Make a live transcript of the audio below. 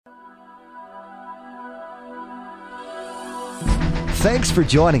Thanks for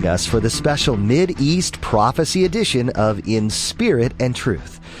joining us for the special Mid-East Prophecy edition of In Spirit and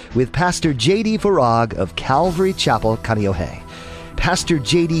Truth with Pastor J.D. Farag of Calvary Chapel, Kaneohe. Pastor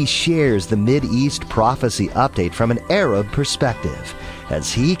J.D. shares the Mid-East Prophecy update from an Arab perspective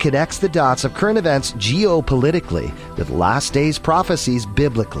as he connects the dots of current events geopolitically with last days prophecies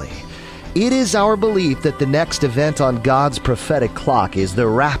biblically. It is our belief that the next event on God's prophetic clock is the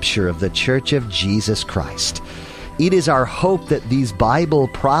rapture of the Church of Jesus Christ. It is our hope that these Bible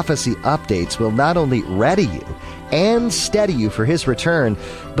prophecy updates will not only ready you and steady you for His return,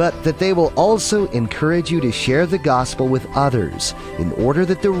 but that they will also encourage you to share the gospel with others in order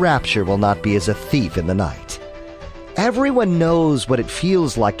that the rapture will not be as a thief in the night. Everyone knows what it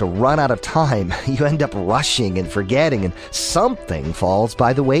feels like to run out of time. You end up rushing and forgetting, and something falls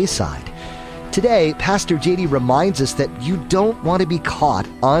by the wayside. Today, Pastor J.D. reminds us that you don't want to be caught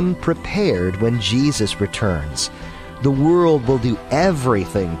unprepared when Jesus returns. The world will do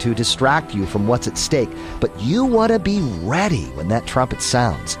everything to distract you from what's at stake, but you want to be ready when that trumpet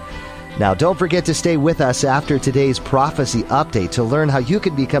sounds. Now, don't forget to stay with us after today's prophecy update to learn how you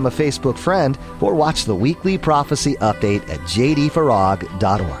can become a Facebook friend or watch the weekly prophecy update at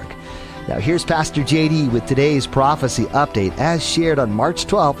jdfarag.org. Now, here's Pastor J.D. with today's prophecy update as shared on March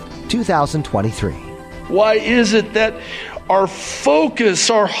 12th, 2023. Why is it that our focus,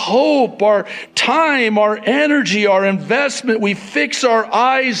 our hope, our time, our energy, our investment, we fix our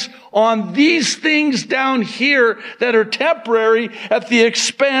eyes on these things down here that are temporary at the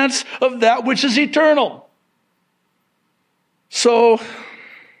expense of that which is eternal? So,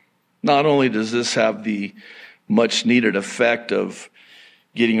 not only does this have the much needed effect of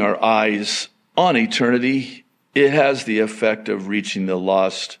getting our eyes on eternity, it has the effect of reaching the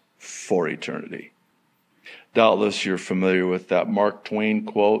lost for eternity. Doubtless you're familiar with that Mark Twain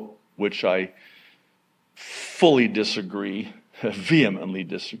quote, which I fully disagree, vehemently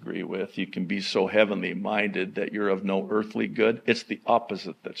disagree with. You can be so heavenly minded that you're of no earthly good. It's the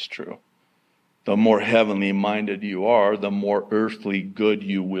opposite that's true. The more heavenly minded you are, the more earthly good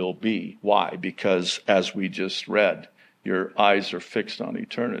you will be. Why? Because as we just read, your eyes are fixed on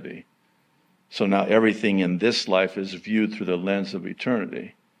eternity. So now everything in this life is viewed through the lens of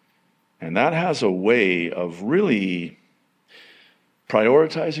eternity. And that has a way of really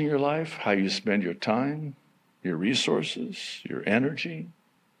prioritizing your life, how you spend your time, your resources, your energy.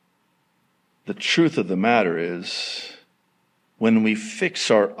 The truth of the matter is, when we fix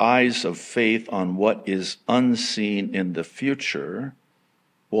our eyes of faith on what is unseen in the future,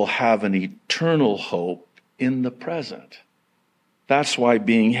 we'll have an eternal hope in the present. That's why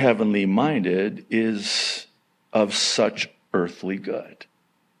being heavenly minded is of such earthly good.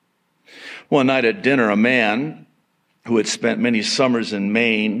 One night at dinner, a man who had spent many summers in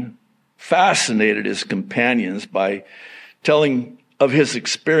Maine fascinated his companions by telling of his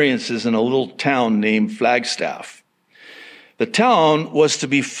experiences in a little town named Flagstaff. The town was to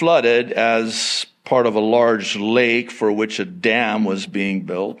be flooded as part of a large lake for which a dam was being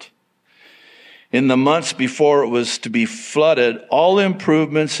built. In the months before it was to be flooded, all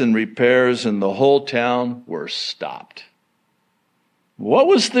improvements and repairs in the whole town were stopped. What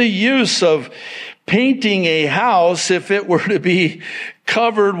was the use of painting a house if it were to be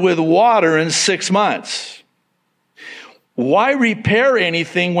covered with water in 6 months? Why repair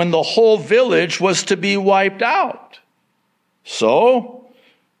anything when the whole village was to be wiped out? So,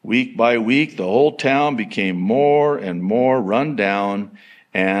 week by week, the whole town became more and more run down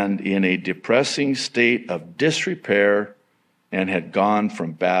and in a depressing state of disrepair and had gone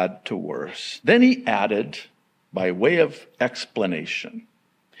from bad to worse. Then he added, by way of explanation,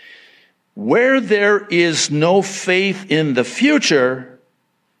 where there is no faith in the future,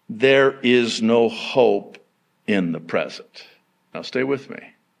 there is no hope in the present. Now stay with me.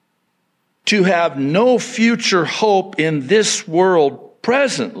 To have no future hope in this world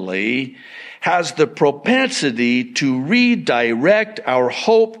presently has the propensity to redirect our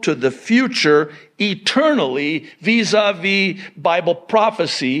hope to the future eternally vis-a-vis Bible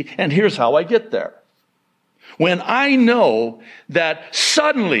prophecy. And here's how I get there. When I know that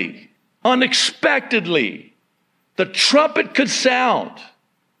suddenly, unexpectedly, the trumpet could sound.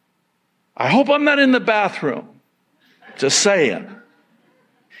 I hope I'm not in the bathroom. Just saying.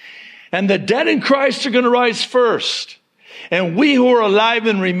 And the dead in Christ are going to rise first. And we who are alive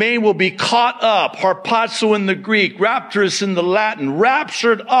and remain will be caught up, harpazo in the Greek, rapturous in the Latin,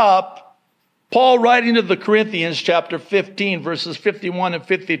 raptured up. Paul, writing to the Corinthians, chapter 15, verses 51 and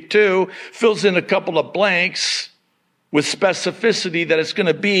 52, fills in a couple of blanks with specificity that it's going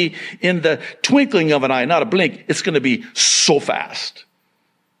to be in the twinkling of an eye, not a blink. It's going to be so fast.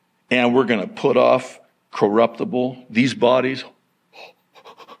 And we're going to put off corruptible, these bodies,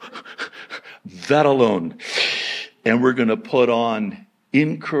 that alone. And we're going to put on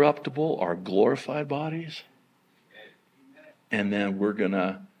incorruptible, our glorified bodies. And then we're going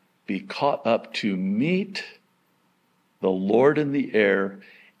to be caught up to meet the Lord in the air,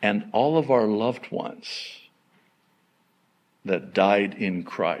 and all of our loved ones that died in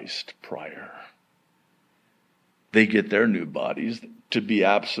Christ prior. They get their new bodies. To be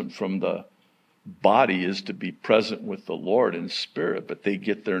absent from the body is to be present with the Lord in spirit, but they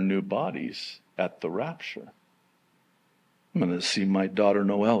get their new bodies at the rapture. I'm going to see my daughter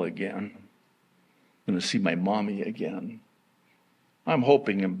Noelle again. I'm going to see my mommy again. I'm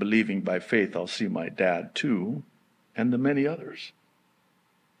hoping and believing by faith I'll see my dad too, and the many others.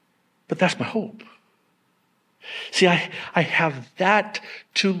 But that's my hope. See, I have that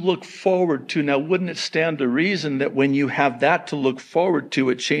to look forward to. Now, wouldn't it stand to reason that when you have that to look forward to,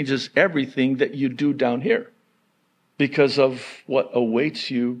 it changes everything that you do down here because of what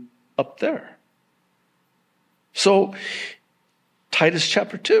awaits you up there? So, Titus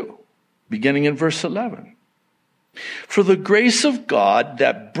chapter 2, beginning in verse 11. For the grace of God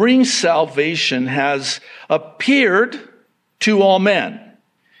that brings salvation has appeared to all men.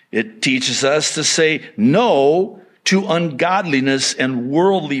 It teaches us to say no to ungodliness and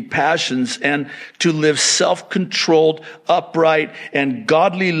worldly passions and to live self-controlled, upright, and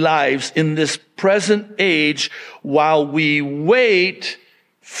godly lives in this present age while we wait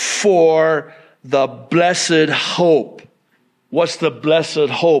for the blessed hope. What's the blessed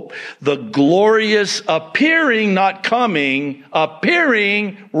hope? The glorious appearing, not coming,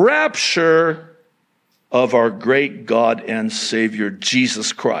 appearing rapture of our great God and Savior,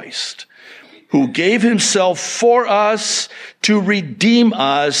 Jesus Christ, who gave himself for us to redeem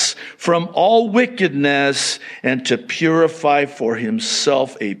us from all wickedness and to purify for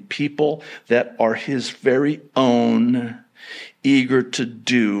himself a people that are his very own, eager to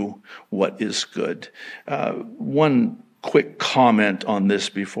do what is good. One quick comment on this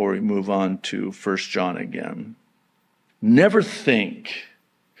before we move on to 1 John again. Never think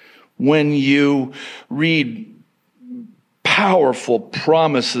when you read powerful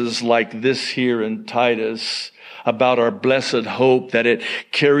promises like this here in Titus about our blessed hope that it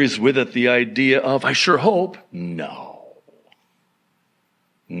carries with it the idea of, I sure hope. No,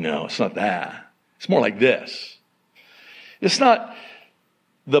 it's not that. It's more like this. It's not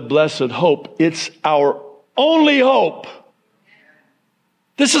the blessed hope. It's our only hope.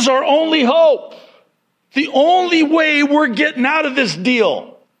 This is our only hope. The only way we're getting out of this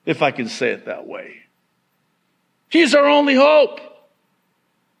deal, if I can say it that way. He's our only hope.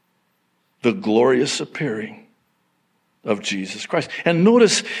 The glorious appearing of Jesus Christ. And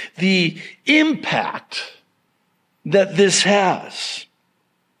notice the impact that this has.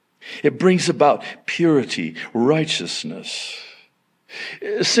 It brings about purity, righteousness.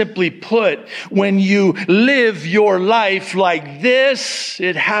 Simply put, when you live your life like this,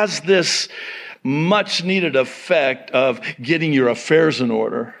 it has this much needed effect of getting your affairs in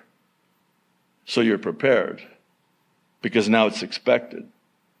order so you're prepared, because now it's expected.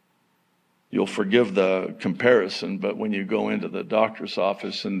 You'll forgive the comparison, but when you go into the doctor's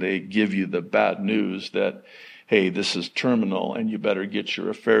office and they give you the bad news that, hey, this is terminal and you better get your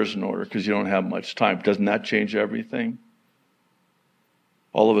affairs in order because you don't have much time, doesn't that change everything?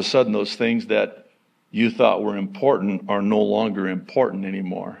 All of a sudden, those things that you thought were important are no longer important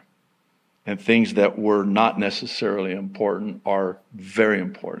anymore. And things that were not necessarily important are very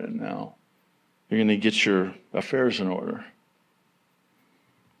important now. You're going to get your affairs in order.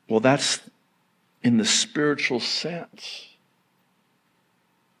 Well, that's in the spiritual sense.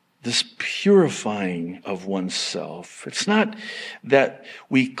 This purifying of oneself. It's not that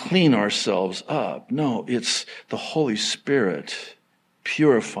we clean ourselves up. No, it's the Holy Spirit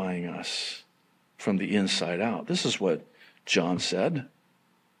purifying us from the inside out. This is what John said.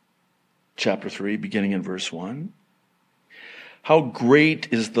 Chapter 3, beginning in verse 1. How great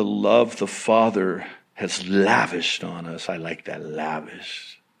is the love the Father has lavished on us. I like that,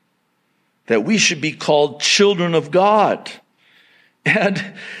 lavish. That we should be called children of God.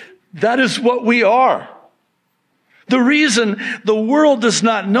 And that is what we are. The reason the world does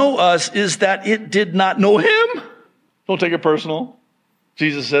not know us is that it did not know him. Don't take it personal.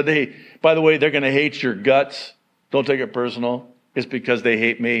 Jesus said, hey, by the way, they're going to hate your guts. Don't take it personal. It's because they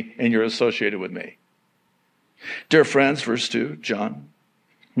hate me and you're associated with me. Dear friends, verse 2, John.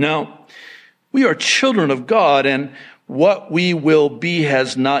 Now, we are children of God, and what we will be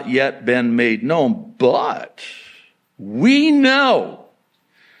has not yet been made known. But we know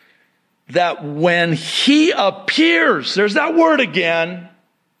that when he appears, there's that word again,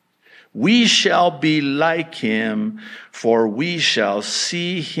 We shall be like him, for we shall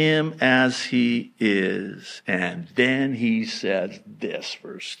see him as he is. And then he says this,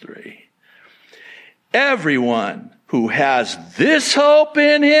 verse 3. Everyone who has this hope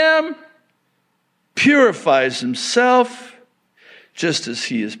in him purifies himself just as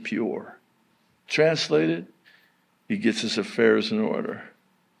he is pure. Translated, he gets his affairs in order.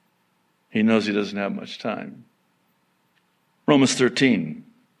 He knows he doesn't have much time. Romans 13,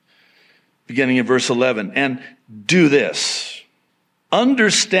 beginning in verse 11. And do this,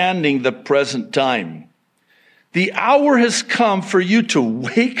 understanding the present time. The hour has come for you to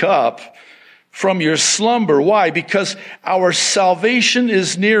wake up from your slumber. Why? Because our salvation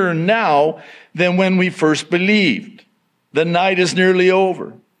is nearer now than when we first believed. The night is nearly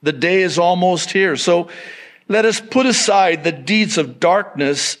over. The day is almost here. So let us put aside the deeds of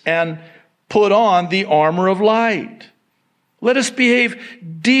darkness and put on the armor of light. Let us behave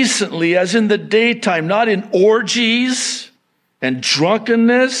decently as in the daytime, not in orgies and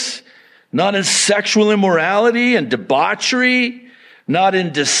drunkenness, not in sexual immorality and debauchery, not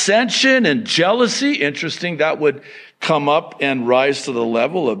in dissension and jealousy. Interesting, that would come up and rise to the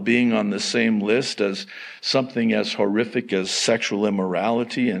level of being on the same list as something as horrific as sexual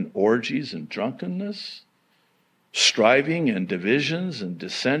immorality and orgies and drunkenness. Striving and divisions and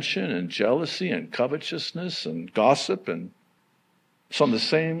dissension and jealousy and covetousness and gossip, and it's on the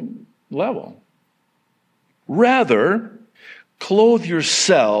same level. Rather, clothe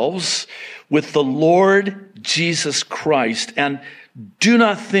yourselves with the Lord Jesus Christ, and do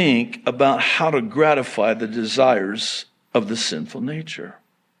not think about how to gratify the desires of the sinful nature.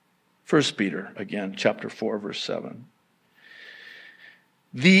 1 Peter, again, chapter 4, verse 7.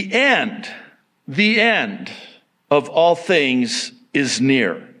 The end of all things is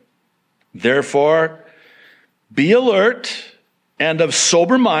near. Therefore, be alert and of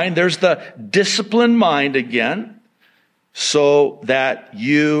sober mind. There's the disciplined mind again, so that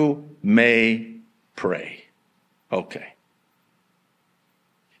you may pray. Okay.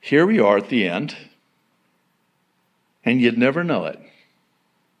 Here we are at the end, and you'd never know it.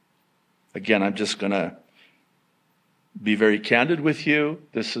 Again, I'm just going to be very candid with you.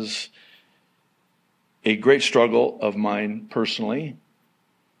 This is a great struggle of mine personally,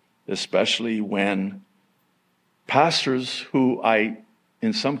 especially when pastors who I,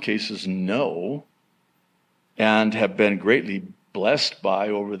 in some cases, know and have been greatly blessed by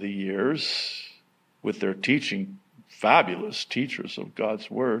over the years with their teaching, fabulous teachers of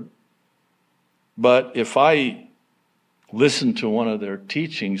God's Word. But if I listened to one of their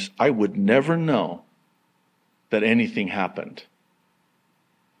teachings, I would never know that anything happened.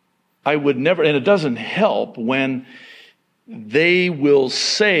 I would never, and it doesn't help when they will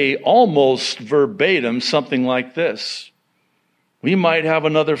say almost verbatim something like this. We might have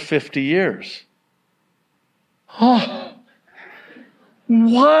another 50 years. Oh,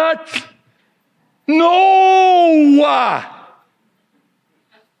 what? No!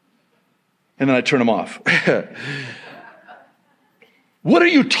 And then I turn them off. What are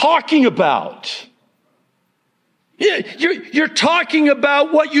you talking about? You're talking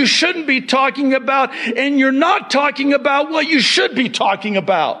about what you shouldn't be talking about, and you're not talking about what you should be talking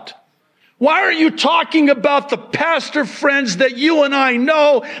about. Why are you talking about the pastor friends that you and I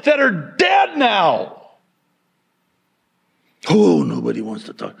know that are dead now? Oh, nobody wants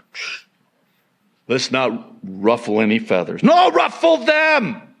to talk. Let's not ruffle any feathers. No, ruffle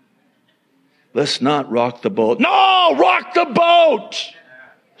them. Let's not rock the boat. No, rock the boat.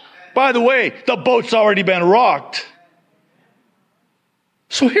 By the way, the boat's already been rocked.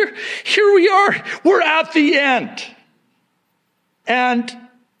 So here we are. We're at the end. And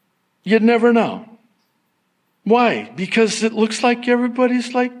you'd never know. Why? Because it looks like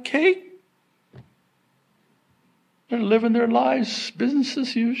everybody's like, hey, they're living their lives, business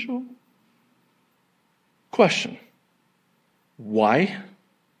as usual. Question. Why?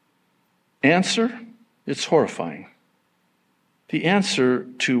 Answer, it's horrifying. The answer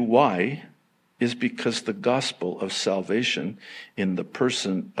to why is because the gospel of salvation in the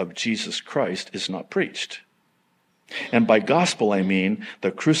person of Jesus Christ is not preached. And by gospel, I mean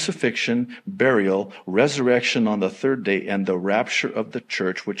the crucifixion, burial, resurrection on the third day, and the rapture of the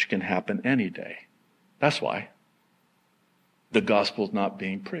church, which can happen any day. That's why the gospel is not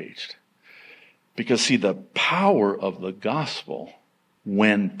being preached. Because, see, the power of the gospel,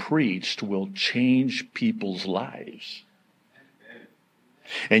 when preached, will change people's lives.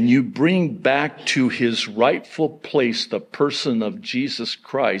 And you bring back to his rightful place the person of Jesus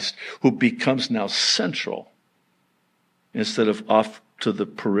Christ, who becomes now central instead of off to the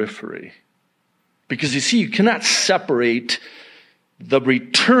periphery. Because you see, you cannot separate the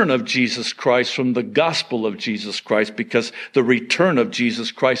return of Jesus Christ from the gospel of Jesus Christ, because the return of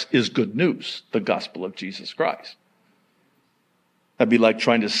Jesus Christ is good news, the gospel of Jesus Christ. That'd be like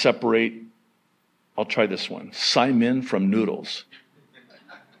trying to separate, I'll try this one, Simon from noodles.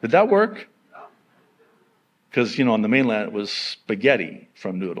 Did that work? Because, on the mainland it was spaghetti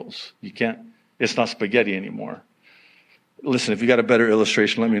from noodles. It's not spaghetti anymore. Listen, if you got a better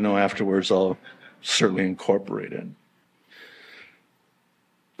illustration, let me know afterwards. I'll certainly incorporate it.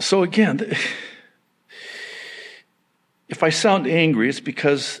 So again, if I sound angry, it's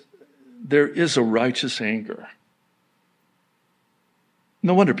because there is a righteous anger.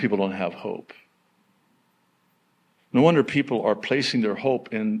 No wonder people don't have hope. No wonder people are placing their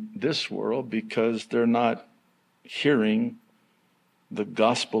hope in this world, because they're not hearing the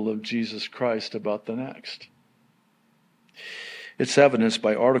gospel of Jesus Christ about the next. It's evidenced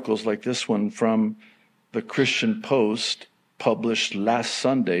by articles like this one from the Christian Post, published last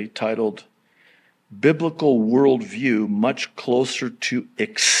Sunday, titled "Biblical Worldview Much Closer to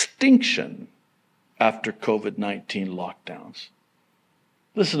Extinction After COVID-19 Lockdowns."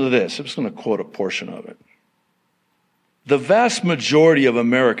 Listen to this. I'm just going to quote a portion of it. The vast majority of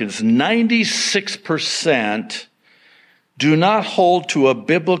Americans, 96%, do not hold to a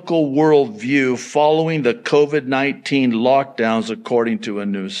biblical worldview following the COVID-19 lockdowns, according to a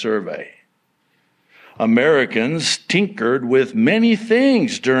new survey. Americans tinkered with many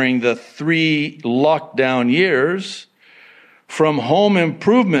things during the 3 lockdown years, from home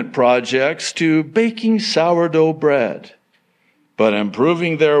improvement projects to baking sourdough bread. But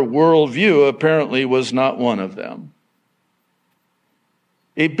improving their worldview apparently was not one of them.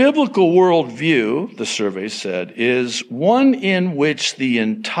 A biblical worldview, the survey said, is one in which the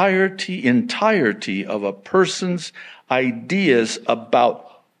entirety of a person's ideas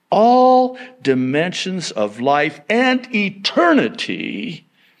about all dimensions of life and eternity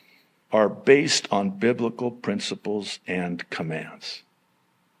are based on biblical principles and commands.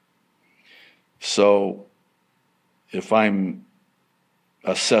 So, if I'm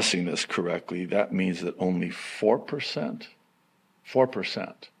assessing this correctly, that means that only 4%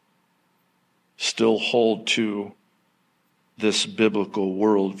 still hold to this biblical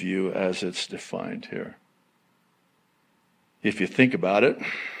worldview as it's defined here. If you think about it,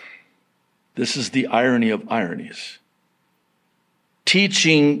 this is the irony of ironies.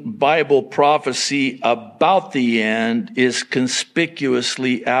 Teaching Bible prophecy about the end is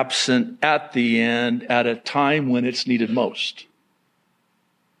conspicuously absent at the end, at a time when it's needed most.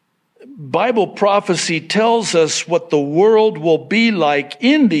 Bible prophecy tells us what the world will be like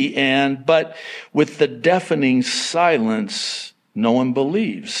in the end, but with the deafening silence, no one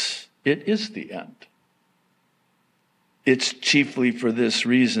believes it is the end. It's chiefly for this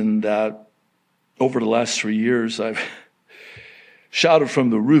reason that over the last 3 years, I've shouted from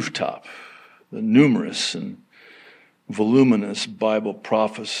the rooftop the numerous and voluminous Bible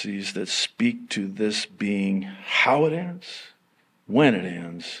prophecies that speak to this being how it ends, when it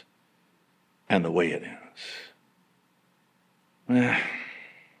ends, and the way it ends.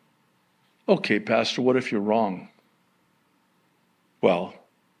 Okay, Pastor, what if you're wrong? Well,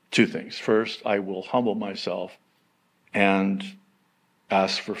 2 things. First, I will humble myself and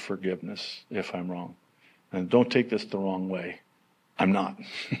ask for forgiveness if I'm wrong. And don't take this the wrong way. I'm not.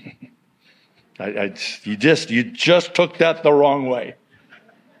 You just took that the wrong way.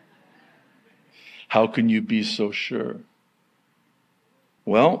 How can you be so sure?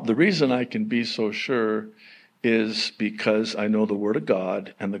 Well, the reason I can be so sure is because I know the Word of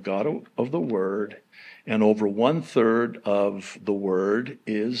God and the God of the Word, and over 1/3 of the Word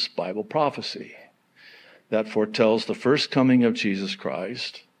is Bible prophecy that foretells the first coming of Jesus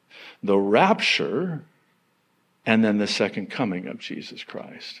Christ, the rapture, and then the second coming of Jesus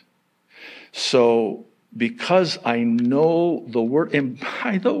Christ. So, because I know the Word, and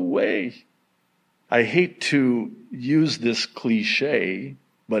by the way, I hate to use this cliche,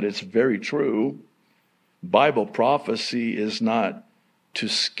 but it's very true. Bible prophecy is not to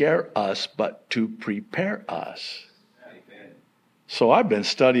scare us, but to prepare us. Amen. So I've been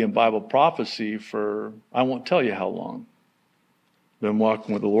studying Bible prophecy for, I won't tell you how long. Been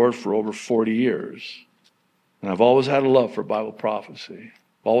walking with the Lord for over 40 years. And I've always had a love for Bible prophecy.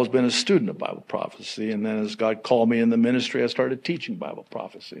 I've always been a student of Bible prophecy. And then as God called me in the ministry, I started teaching Bible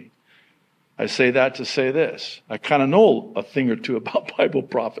prophecy. I say that to say this. I kind of know a thing or two about Bible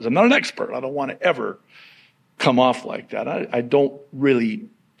prophecy. I'm not an expert. I don't want to ever come off like that. I don't really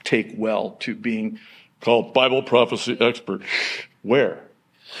take well to being called Bible prophecy expert. Where?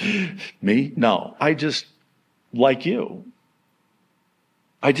 Me? No. I just, like you,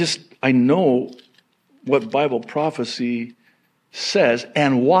 I know what Bible prophecy says,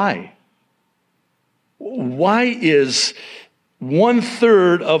 and why. Why is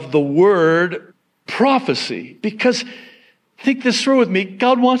 1/3 of the word prophecy? Because, think this through with me,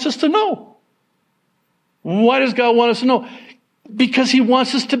 God wants us to know. Why does God want us to know? Because he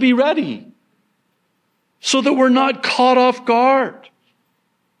wants us to be ready, so that we're not caught off guard.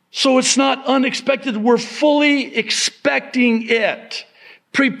 So it's not unexpected. We're fully expecting it,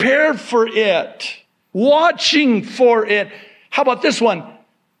 prepared for it, watching for it. How about this one?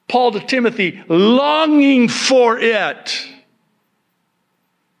 Paul to Timothy, longing for it.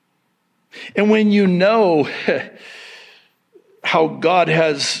 And when you know how God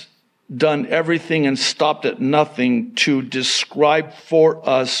has done everything and stopped at nothing to describe for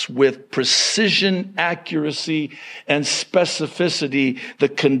us with precision, accuracy, and specificity the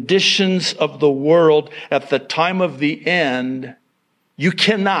conditions of the world at the time of the end, you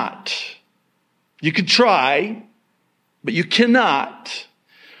cannot. You can try, but you cannot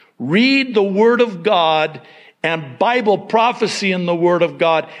read the Word of God and Bible prophecy in the Word of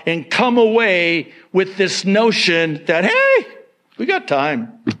God and come away with this notion that, hey, we got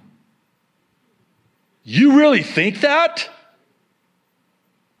time. You really think that?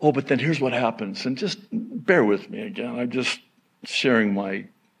 Oh, but then here's what happens. And just bear with me again. I'm just sharing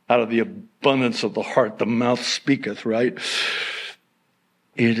out of the abundance of the heart, the mouth speaketh, right?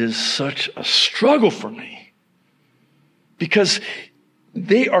 It is such a struggle for me because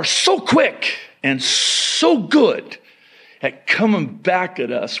they are so quick and so good at coming back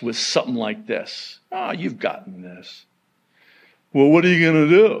at us with something like this. Oh, you've gotten this. Well, what are you going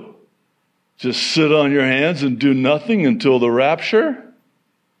to do? Just sit on your hands and do nothing until the rapture?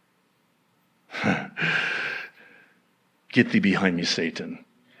 Get thee behind me, Satan.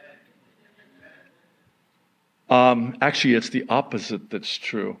 Actually, it's the opposite that's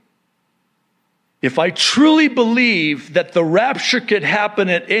true. If I truly believe that the rapture could happen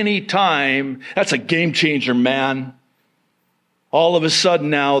at any time, that's a game changer, man. All of a sudden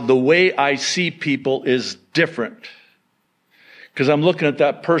now, the way I see people is different. Because I'm looking at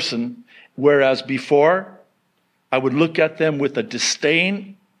that person, whereas before, I would look at them with a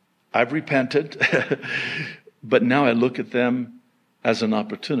disdain. I've repented. But now I look at them as an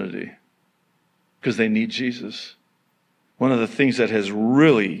opportunity because they need Jesus. One of the things that has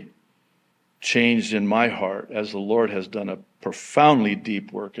really changed in my heart as the Lord has done a profoundly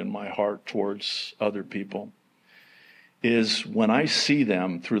deep work in my heart towards other people is when I see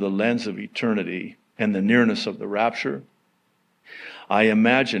them through the lens of eternity and the nearness of the rapture, I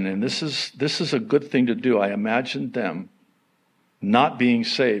imagine, and this is a good thing to do, I imagine them not being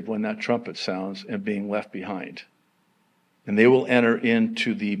saved when that trumpet sounds and being left behind. And they will enter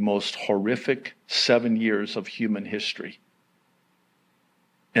into the most horrific 7 years of human history.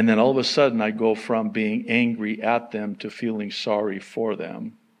 And then all of a sudden I go from being angry at them to feeling sorry for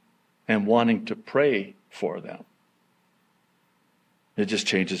them and wanting to pray for them. It just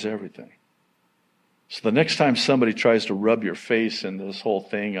changes everything. So the next time somebody tries to rub your face in this whole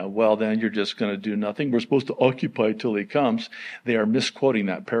thing, well, then you're just going to do nothing. We're supposed to occupy till he comes. They are misquoting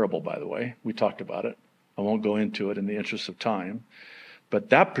that parable, by the way. We talked about it. I won't go into it in the interest of time. But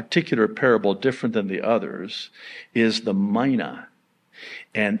that particular parable, different than the others, is the mina.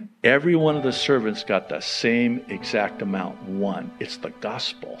 And every one of the servants got the same exact amount. One, it's the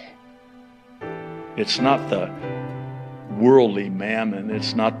gospel. It's not the worldly mammon.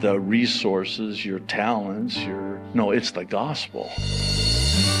 It's not the resources, your talents, no, it's the gospel.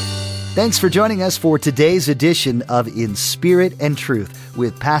 Thanks for joining us for today's edition of In Spirit and Truth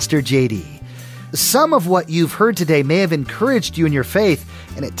with Pastor JD. Some of what you've heard today may have encouraged you in your faith,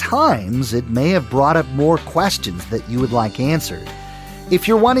 and at times it may have brought up more questions that you would like answered. If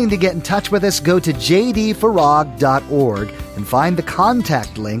you're wanting to get in touch with us, go to jdfarag.org and find the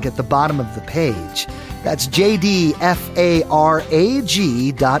contact link at the bottom of the page. That's jdfarag.org.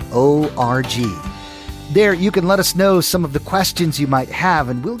 There, you can let us know some of the questions you might have,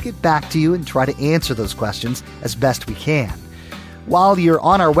 and we'll get back to you and try to answer those questions as best we can. While you're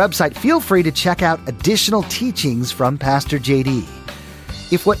on our website, feel free to check out additional teachings from Pastor JD.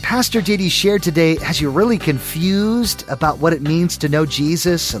 If what Pastor JD shared today has you really confused about what it means to know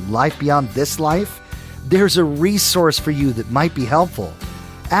Jesus and life beyond this life, there's a resource for you that might be helpful.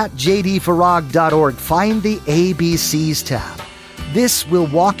 At jdfarag.org, find the ABCs tab. This will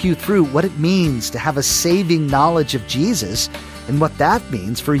walk you through what it means to have a saving knowledge of Jesus and what that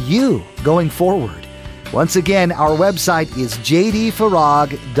means for you going forward. Once again, our website is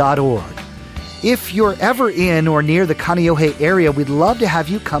jdfarag.org. If you're ever in or near the Kaneohe area, we'd love to have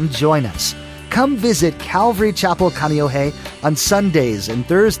you come join us. Come visit Calvary Chapel Kaneohe on Sundays and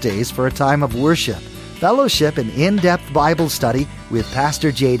Thursdays for a time of worship, fellowship and in-depth Bible study with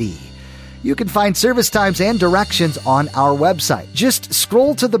Pastor JD. You can find service times and directions on our website. Just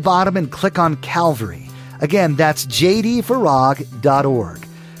scroll to the bottom and click on Calvary. Again, that's jdfarag.org.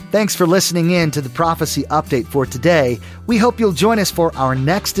 Thanks for listening in to the Prophecy Update for today. We hope you'll join us for our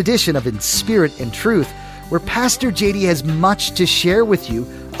next edition of In Spirit and Truth, where Pastor JD has much to share with you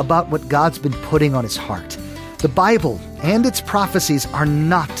about what God's been putting on his heart. The Bible and its prophecies are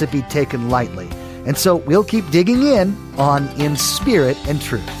not to be taken lightly, and so we'll keep digging in on In Spirit and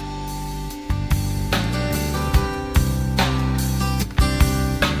Truth.